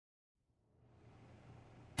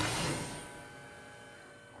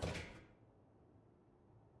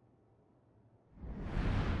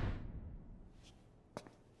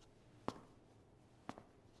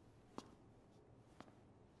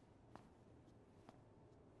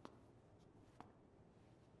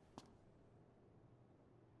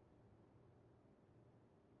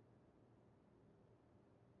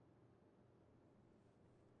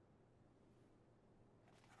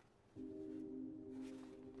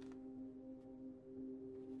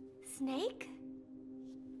Snake?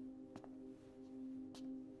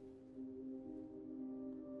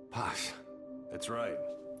 Paz. That's right.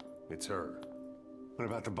 It's her. What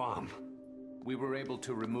about the bomb? We were able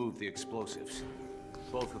to remove the explosives.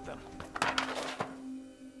 Both of them.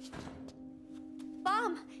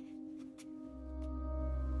 Bomb!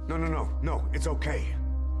 No, it's okay.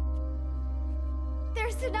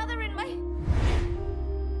 There's another in my...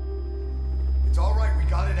 It's all right, we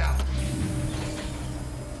got it out.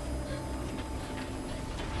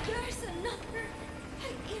 There's another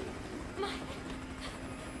in my...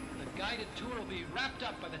 The guided tour will be wrapped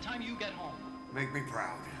up by the time you get home. Make me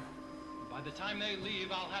proud. By the time they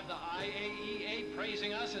leave, I'll have the IAEA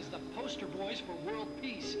praising us as the poster boys for world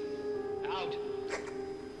peace. Out.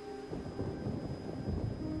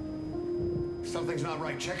 Something's not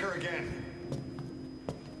right. Check her again.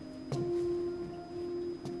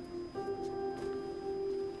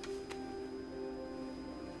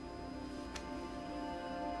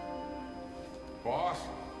 Boss?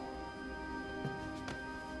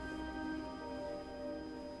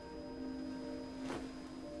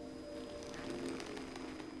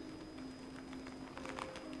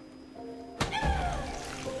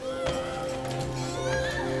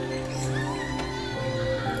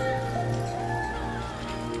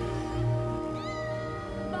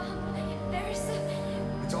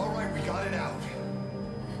 It's all right, we got it out.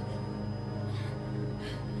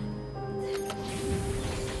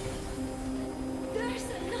 There's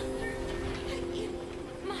another in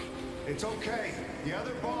my... It's okay. The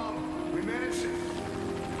other bomb, we managed it.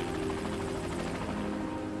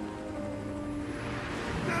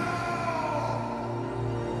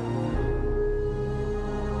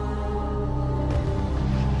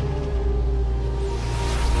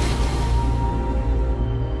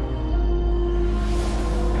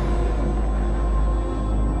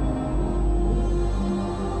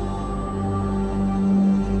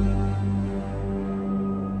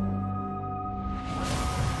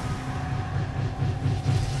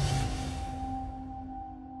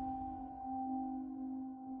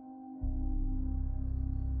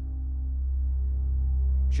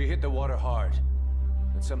 She hit the water hard,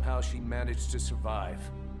 and somehow she managed to survive.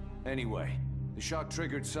 Anyway, the shock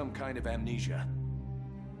triggered some kind of amnesia.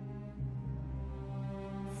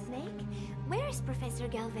 Snake? Where is Professor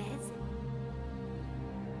Galvez?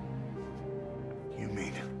 You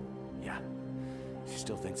mean? Yeah, she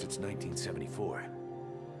still thinks it's 1974.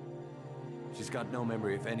 She's got no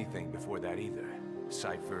memory of anything before that either.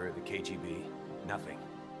 Cypher, the KGB, nothing.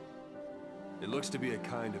 It looks to be a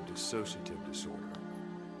kind of dissociative disorder.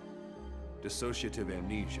 Dissociative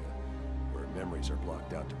amnesia, where memories are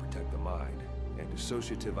blocked out to protect the mind, and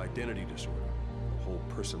dissociative identity disorder, the whole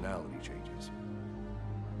personality changes.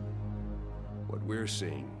 What we're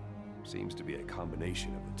seeing seems to be a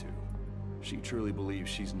combination of the two. She truly believes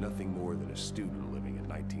she's nothing more than a student living in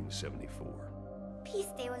 1974. Peace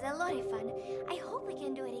Day was a lot of fun. I hope we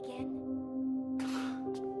can do it again.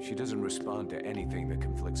 She doesn't respond to anything that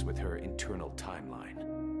conflicts with her internal timeline.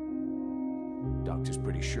 Doctor's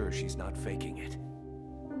pretty sure she's not faking it.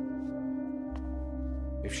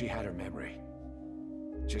 If she had her memory,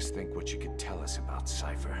 just think what she could tell us about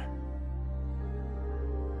Cypher.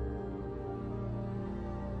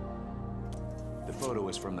 The photo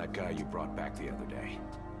is from that guy you brought back the other day.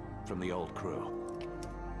 From the old crew.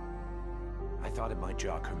 I thought it might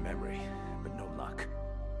jog her memory, but no luck.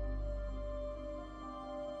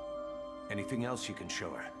 Anything else you can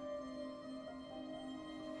show her?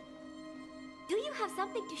 Do you have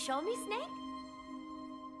something to show me, Snake?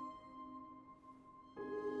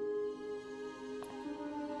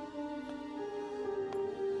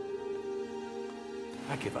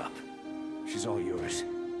 I give up. She's all yours.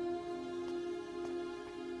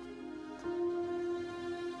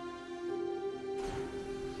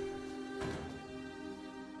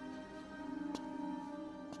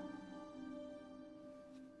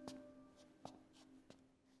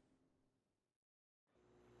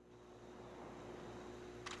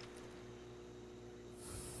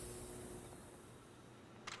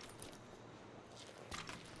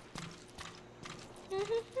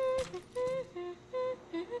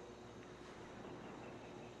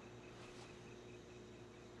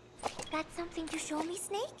 Got something to show me,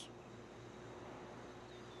 Snake?